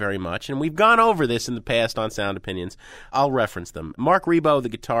love very much, and we've gone over this in the past on Sound Opinions. I'll reference them. Mark Rebo, the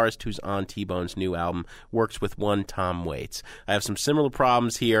guitarist who's on T-Bone's new album, works with one Tom Waits. I have some similar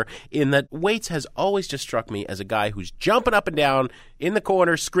problems here in that Waits has always just struck me as a guy who's jumping up and down in the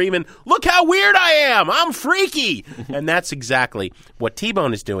corner screaming, "Look how weird I am! I'm freaky!" And that's exactly what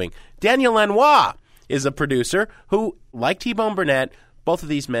T-Bone is doing. Daniel Lanois is a producer who, like T-Bone Burnett, both of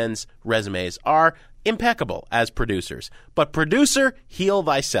these men's resumes are impeccable as producers. But producer, heal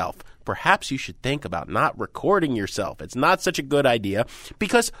thyself. Perhaps you should think about not recording yourself. It's not such a good idea,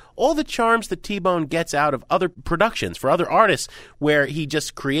 because all the charms that T-Bone gets out of other productions for other artists, where he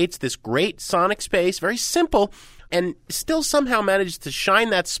just creates this great sonic space, very simple, and still somehow manages to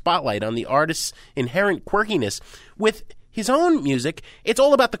shine that spotlight on the artist's inherent quirkiness with his own music, it's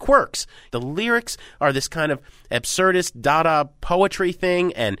all about the quirks. The lyrics are this kind of absurdist Dada poetry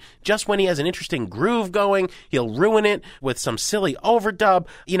thing, and just when he has an interesting groove going, he'll ruin it with some silly overdub.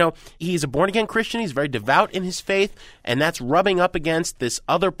 He's a born-again Christian. He's very devout in his faith, and that's rubbing up against this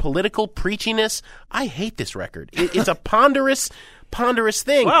other political preachiness. I hate this record. It's a ponderous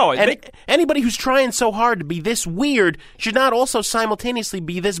thing. Wow, anybody who's trying so hard to be this weird should not also simultaneously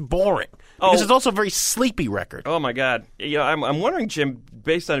be this boring. Because it's also a very sleepy record. Oh, my God. I'm wondering, Jim,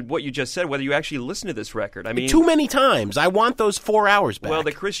 based on what you just said, whether you actually listened to this record. I mean, too many times. I want those 4 hours back. Well,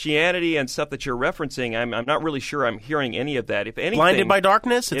 the Christianity and stuff that you're referencing, I'm not really sure I'm hearing any of that. If anything, Blinded by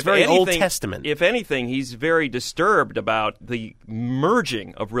Darkness? It's very Old Testament. If anything, he's very disturbed about the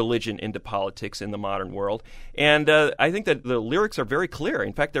merging of religion into politics in the modern world. And I think that the lyrics are very clear.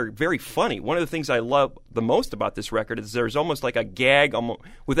 In fact, they're very funny. One of the things I love the most about this record is there's almost like a gag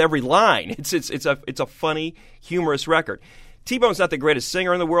with every line. It's a funny, humorous record. T-Bone's not the greatest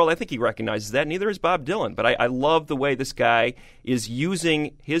singer in the world. I think he recognizes that. Neither is Bob Dylan. But I love the way this guy is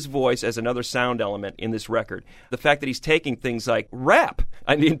using his voice as another sound element in this record. The fact that he's taking things like rap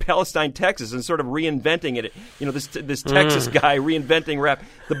in Palestine, Texas, and sort of reinventing it. You know, this Texas guy reinventing rap.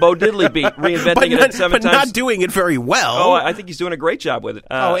 The Bo Diddley beat, reinventing it 7 times. But not doing it very well. Oh, I think he's doing a great job with it.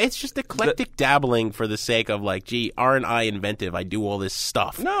 It's just eclectic dabbling for the sake of, like, gee, aren't I inventive? I do all this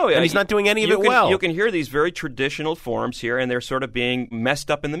stuff. No, and he's not doing any of it well. You can hear these very traditional forms here, and they're sort of being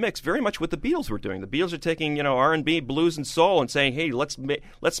messed up in the mix, very much what the Beatles were doing. The Beatles are taking, R&B, blues, and soul, and saying, hey,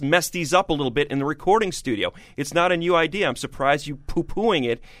 let's mess these up a little bit in the recording studio. It's not a new idea. I'm surprised you poo-pooing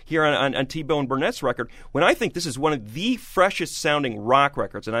it here on T-Bone Burnett's record, when I think this is one of the freshest sounding rock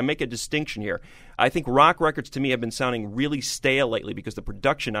records, and I make a distinction here. I think rock records to me have been sounding really stale lately because the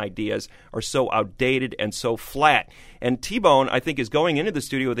production ideas are so outdated and so flat. And T-Bone, I think, is going into the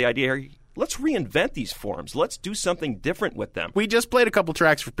studio with the idea here, let's reinvent these forms. Let's do something different with them. We just played a couple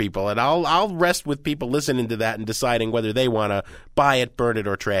tracks for people, and I'll rest with people listening to that and deciding whether they want to buy it, burn it,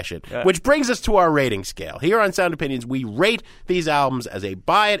 or trash it. Which brings us to our rating scale. Here on Sound Opinions, we rate these albums as a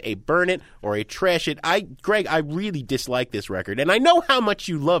buy it, a burn it, or a trash it. Greg, I really dislike this record, and I know how much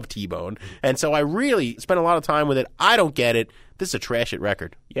you love T-Bone, and so I really spent a lot of time with it. I don't get it. This is a trash it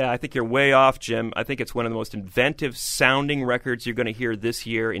record. Yeah, I think you're way off, Jim. I think it's one of the most inventive sounding records you're going to hear this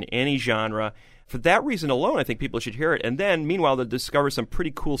year in any genre. For that reason alone, I think people should hear it. And then, meanwhile, they'll discover some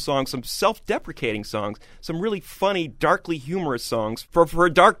pretty cool songs, some self-deprecating songs, some really funny, darkly humorous songs for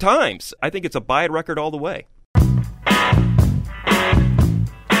dark times. I think it's a buy it record all the way.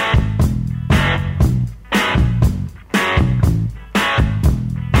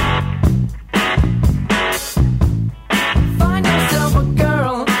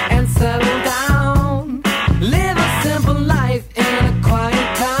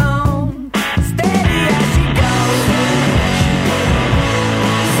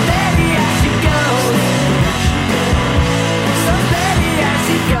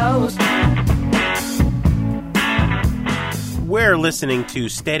 We're listening to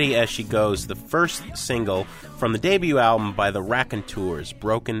Steady As She Goes, the first single from the debut album by the Raconteurs,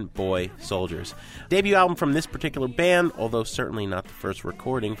 Broken Boy Soldiers. Debut album from this particular band, although certainly not the first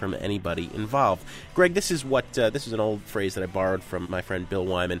recording from anybody involved. Greg, this is an old phrase that I borrowed from my friend Bill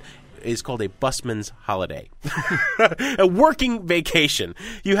Wyman. Is called a busman's holiday. A working vacation.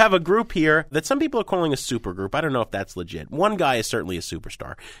 You have a group here that some people are calling a supergroup. I don't know if that's legit. One guy is certainly a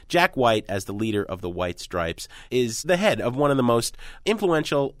superstar. Jack White, as the leader of the White Stripes, is the head of one of the most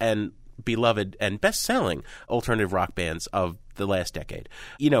influential and beloved and best-selling alternative rock bands of the last decade.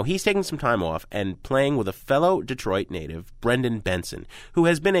 He's taking some time off and playing with a fellow Detroit native, Brendan Benson, who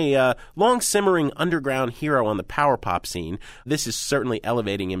has been a long-simmering underground hero on the power pop scene. This is certainly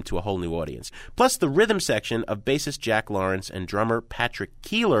elevating him to a whole new audience. Plus the rhythm section of bassist Jack Lawrence and drummer Patrick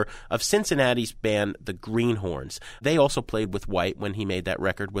Keeler of Cincinnati's band The Greenhorns. They also played with White when he made that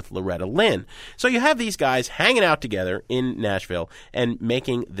record with Loretta Lynn. So you have these guys hanging out together in Nashville and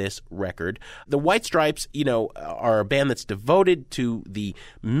making this record. The White Stripes, are a band that's devoted to the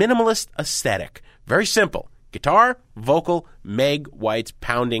minimalist aesthetic. Very simple. Guitar, vocal, Meg White's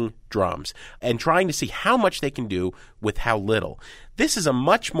pounding drums, and trying to see how much they can do with how little. This is a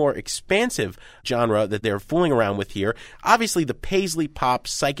much more expansive genre that they're fooling around with here. Obviously, the paisley pop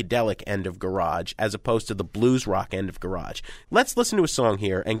psychedelic end of garage, as opposed to the blues rock end of garage. Let's listen to a song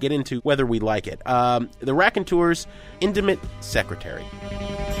here and get into whether we like it. The Raconteurs, Intimate Secretary.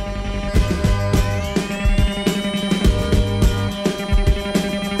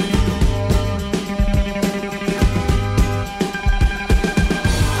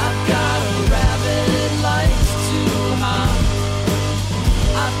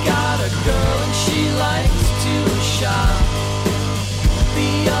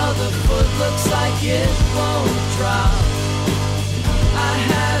 Looks like it won't drop. I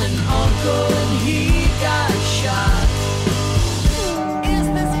had an uncle and he got shot. Is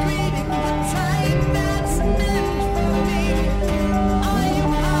this grieving the time that's meant for me? Are you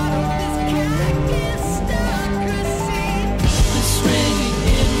part of this aristocracy? This ringing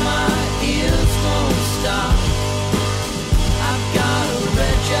in my ears won't stop. I've got a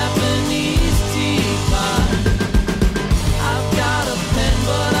red Japanese teapot. I've got a pen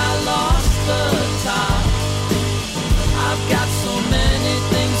but I lost the top. I've got so many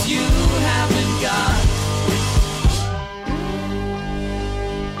things you haven't got.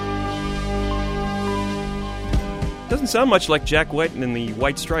 Doesn't sound much like Jack White and the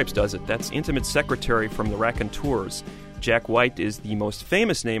White Stripes, does it? That's Intimate Secretary from the Raconteurs. Jack White is the most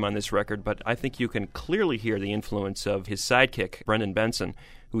famous name on this record, but I think you can clearly hear the influence of his sidekick, Brendan Benson.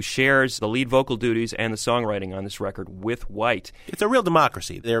 who shares the lead vocal duties and the songwriting on this record with White. It's a real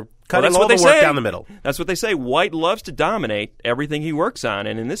democracy. They're cutting Well, all the work down the middle. That's what they say. White loves to dominate everything he works on,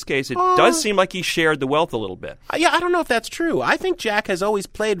 and in this case, it does seem like he shared the wealth a little bit. Yeah, I don't know if that's true. I think Jack has always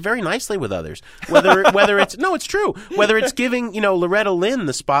played very nicely with others. Whether it's no, it's true. Whether it's giving Loretta Lynn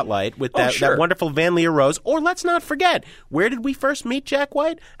the spotlight with that wonderful Van Leer Rose, or let's not forget, where did we first meet Jack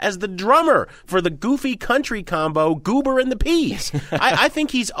White? As the drummer for the goofy country combo Goober and the Peas. I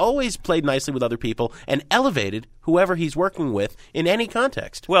think he's always played nicely with other people and elevated whoever he's working with in any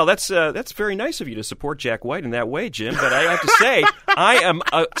context. Well, that's very nice of you to support Jack White in that way, Jim. But I have to say, I am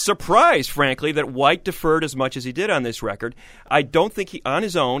surprised, frankly, that White deferred as much as he did on this record. I don't think on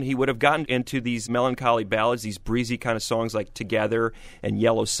his own he would have gotten into these melancholy ballads, these breezy kind of songs like Together and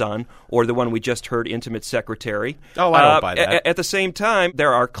Yellow Sun, or the one we just heard, Intimate Secretary. Oh, I don't buy that. At the same time,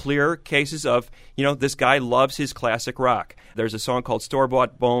 there are clear cases of, this guy loves his classic rock. There's a song called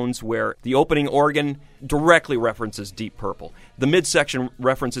Store-Bought Bones where the opening organ directly references Deep Purple. The midsection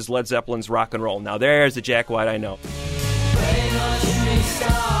references Led Zeppelin's Rock and Roll. Now there's the Jack White I know.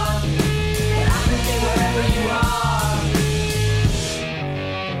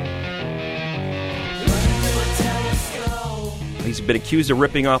 He's been accused of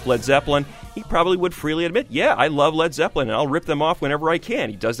ripping off Led Zeppelin. He probably would freely admit, yeah, I love Led Zeppelin, and I'll rip them off whenever I can.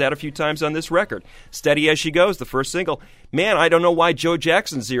 He does that a few times on this record. Steady As She Goes, the first single. Man, I don't know why Joe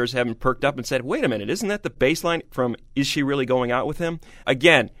Jackson's ears haven't perked up and said, wait a minute, isn't that the bass line from Is She Really Going Out With Him?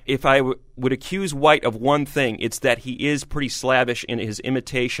 Again, if I would accuse White of one thing, it's that he is pretty slavish in his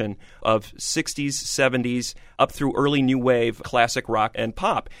imitation of 60s, 70s, up through early new wave, classic rock and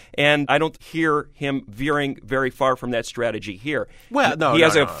pop. And I don't hear him veering very far from that strategy here. Well, no, he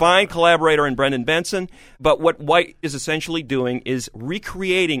has a fine collaborator in Brendan Benson, but what White is essentially doing is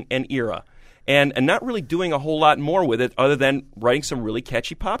recreating an era. And not really doing a whole lot more with it other than writing some really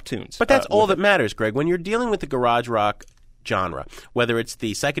catchy pop tunes. But that's all that matters, Greg. When you're dealing with the garage rock genre, whether it's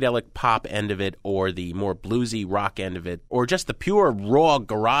the psychedelic pop end of it or the more bluesy rock end of it or just the pure raw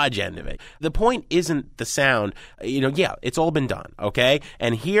garage end of it, the point isn't the sound. Yeah, it's all been done, okay?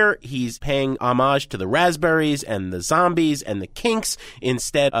 And here he's paying homage to the Raspberries and the Zombies and the Kinks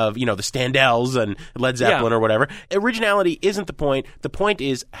instead of, the Standells and Led Zeppelin or whatever. Originality isn't the point. The point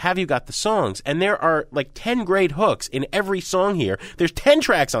is, have you got the songs? And there are like 10 great hooks in every song here. There's 10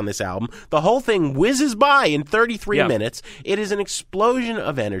 tracks on this album. The whole thing whizzes by in 33 minutes. It is an explosion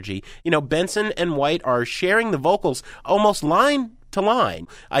of energy. Benson and White are sharing the vocals almost line to line.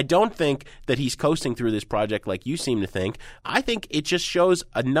 I don't think that he's coasting through this project like you seem to think. I think it just shows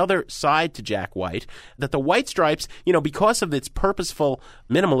another side to Jack White, that the White Stripes, because of its purposeful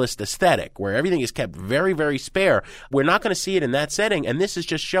minimalist aesthetic, where everything is kept very, very spare, we're not going to see it in that setting, and this is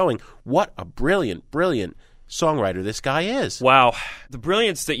just showing what a brilliant, brilliant songwriter this guy is. Wow. The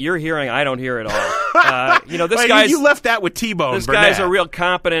brilliance that you're hearing, I don't hear at all. This guy's... You left that with T-Bone This Burnett. guy's a real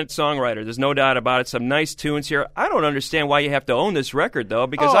competent songwriter. There's no doubt about it. Some nice tunes here. I don't understand why you have to own this record, though,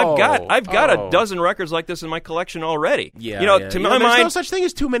 because I've got a dozen records like this in my collection already. Yeah, to my mind... There's no such thing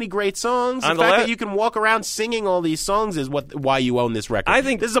as too many great songs. The fact that you can walk around singing all these songs is why you own this record. I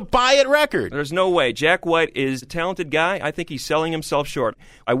think this is a buy-it record. There's no way. Jack White is a talented guy. I think he's selling himself short.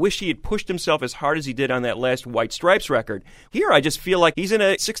 I wish he had pushed himself as hard as he did on that last White Stripes record. Here, I just feel like he's in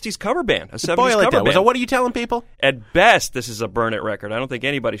a 60s cover band, a 70s cover band. So what are you telling people? At best, this is a Burnett record. I don't think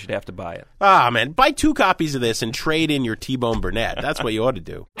anybody should have to buy it. Man, buy 2 copies of this and trade in your T-Bone Burnett. That's what you ought to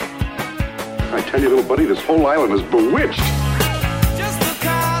do. I tell you, little buddy, this whole island is bewitched. Just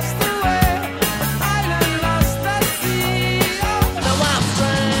across the way, island lost at sea. Now I'm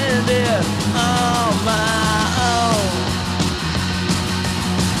stranded on my own.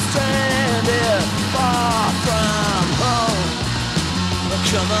 Stranded far from home.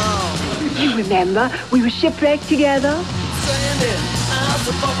 Come on. You remember, we were shipwrecked together. Stranded out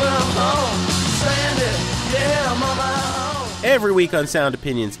so far from home. Stranded, yeah, I'm on my own. Every week on Sound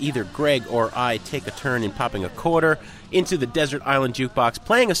Opinions, either Greg or I take a turn in popping a quarter into the desert island jukebox,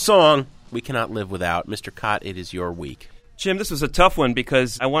 playing a song we cannot live without. Mr. Cott, it is your week. Jim, this was a tough one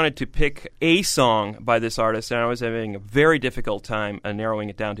because I wanted to pick a song by this artist, and I was having a very difficult time narrowing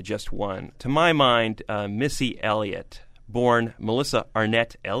it down to just one. To my mind, Missy Elliott, born Melissa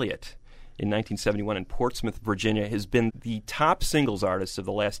Arnett Elliott in 1971 in Portsmouth, Virginia, has been the top singles artist of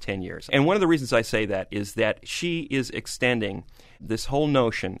the last 10 years. And one of the reasons I say that is that she is extending this whole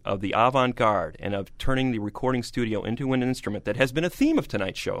notion of the avant-garde and of turning the recording studio into an instrument that has been a theme of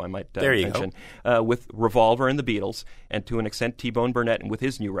tonight's show, I might mention, with Revolver and the Beatles, and to an extent T-Bone Burnett and with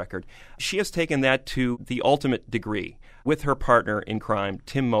his new record. She has taken that to the ultimate degree with her partner in crime,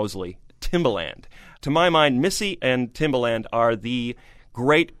 Tim Mosley, Timbaland. To my mind, Missy and Timbaland are the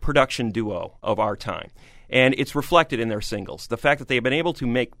great production duo of our time. And it's reflected in their singles. The fact that they've been able to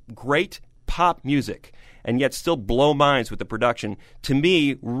make great pop music and yet still blow minds with the production, to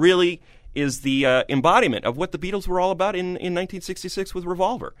me, really is the embodiment of what the Beatles were all about in 1966 with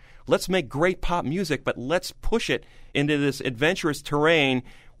Revolver. Let's make great pop music, but let's push it into this adventurous terrain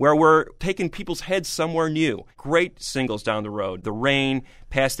where we're taking people's heads somewhere new. Great singles down the road. The Rain,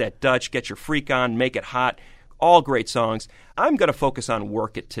 Pass That Dutch, Get Your Freak On, Make It Hot. All great songs. I'm going to focus on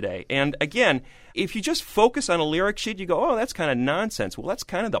Work It today. And again, if you just focus on a lyric sheet, you go, oh, that's kind of nonsense. Well, that's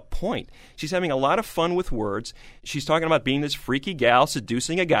kind of the point. She's having a lot of fun with words. She's talking about being this freaky gal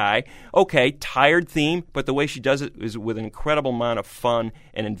seducing a guy. Okay, tired theme, but the way she does it is with an incredible amount of fun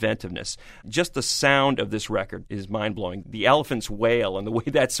and inventiveness. Just the sound of this record is mind-blowing. The elephant's wail and the way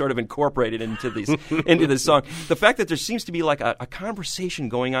that's sort of incorporated into this song. The fact that there seems to be like a conversation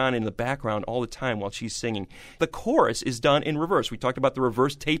going on in the background all the time while she's singing. The chorus is done in reverse. We talked about the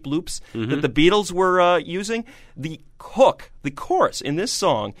reverse tape loops that the Beatles were using. The hook, the chorus in this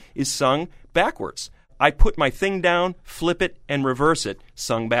song is sung backwards. I put my thing down, flip it, and reverse it,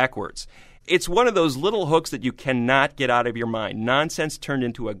 sung backwards. It's one of those little hooks that you cannot get out of your mind. Nonsense turned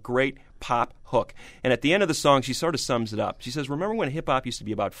into a great pop hook. And at the end of the song, she sort of sums it up. She says, remember when hip-hop used to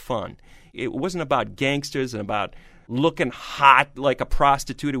be about fun? It wasn't about gangsters and about looking hot like a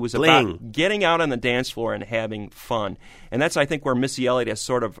prostitute. It was about getting out on the dance floor and having fun. And that's, I think, where Missy Elliott has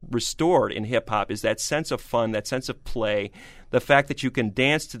sort of restored in hip-hop, is that sense of fun, that sense of play, the fact that you can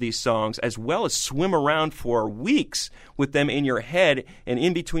dance to these songs as well as swim around for weeks with them in your head and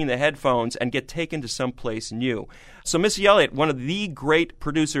in between the headphones and get taken to someplace new. So Missy Elliott, one of the great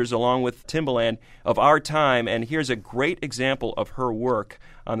producers along with Timbaland of our time, and here's a great example of her work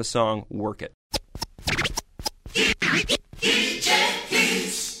on the song Work It. DJ,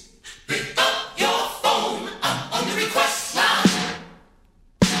 please pick up your phone. I'm on the request line.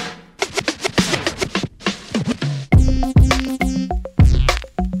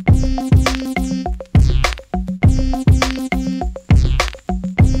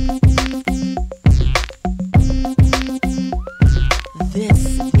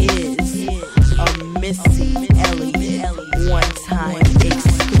 This is a Missy Elliott one-time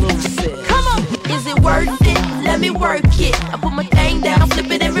exclusive. Come on, is it worth it? Let me work it. I put my thing down,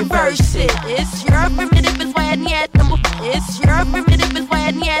 flip it and reverse it. It's your primitive and yet. It's your primitive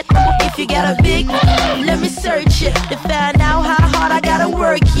and yet. If you got a big, let me search it to find out how hard I gotta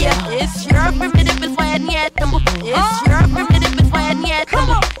work. Yeah, it's your primitive and yet. It's your primitive and yet.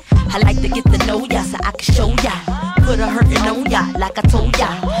 I like to get to know ya so I can show ya. Put a hurtin' on ya like I told ya.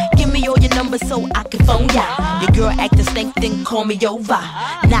 Give me all your numbers so I can phone ya. Your girl actin' stink, then call me over.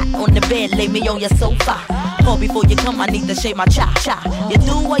 Not on the bed, lay me on your sofa. Call before you come, I need to shave my cha-cha. You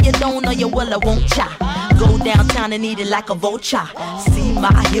do or you don't, or you will or won't cha. Go downtown and eat it like a vulture. See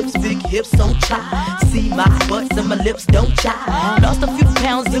my hips, big hips, so cha. See my butts and my lips, don't cha. Lost a few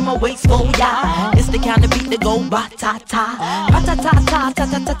pounds in my waist, oh yeah. It's the kind of beat that go ba-ta-ta.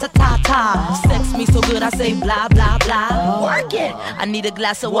 Ba-ta-ta-ta-ta-ta-ta-ta-ta. Sex me so good I say blah, blah, blah. Work it, I need a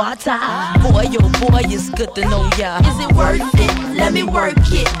glass of water. Boy, oh boy, it's good to know ya. Is it worth it? Let me work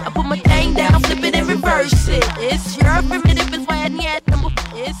it. I put my thing down, flip it and reverse it. It's your primitive and yet.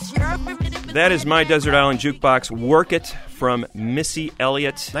 It's your primitive. That is my Desert Island Jukebox, Work It, from Missy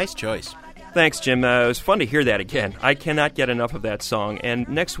Elliott. Nice choice. Thanks, Jim. It was fun to hear that again. I cannot get enough of that song. And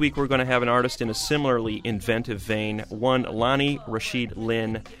next week we're going to have an artist in a similarly inventive vein, one Lonnie Rashid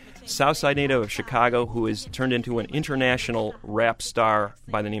Lynn, Southside native of Chicago, who has turned into an international rap star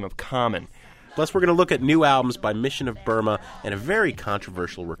by the name of Common. Plus, we're going to look at new albums by Mission of Burma and a very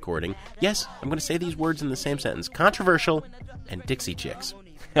controversial recording. Yes, I'm going to say these words in the same sentence. Controversial and Dixie Chicks.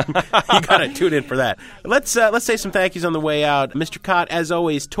 You got to tune in for that. Let's say some thank yous on the way out. Mr. Cott, as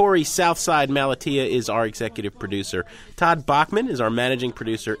always, Tori Southside Malatia is our executive producer. Todd Bachman is our managing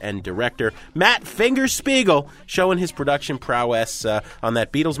producer and director. Matt Fingerspiegel showing his production prowess on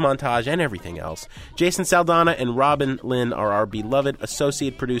that Beatles montage and everything else. Jason Saldana and Robin Lynn are our beloved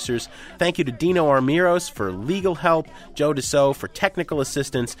associate producers. Thank you to Dino Armiros for legal help, Joe Dassault for technical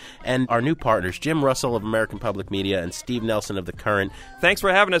assistance, and our new partners, Jim Russell of American Public Media and Steve Nelson of The Current. Thanks for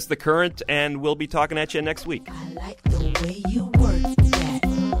having us, The Current, and we'll be talking at you next week. I like the way you work that.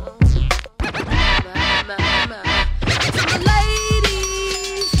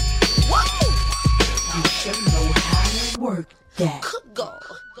 Ladies, whoa! You should know how to work that.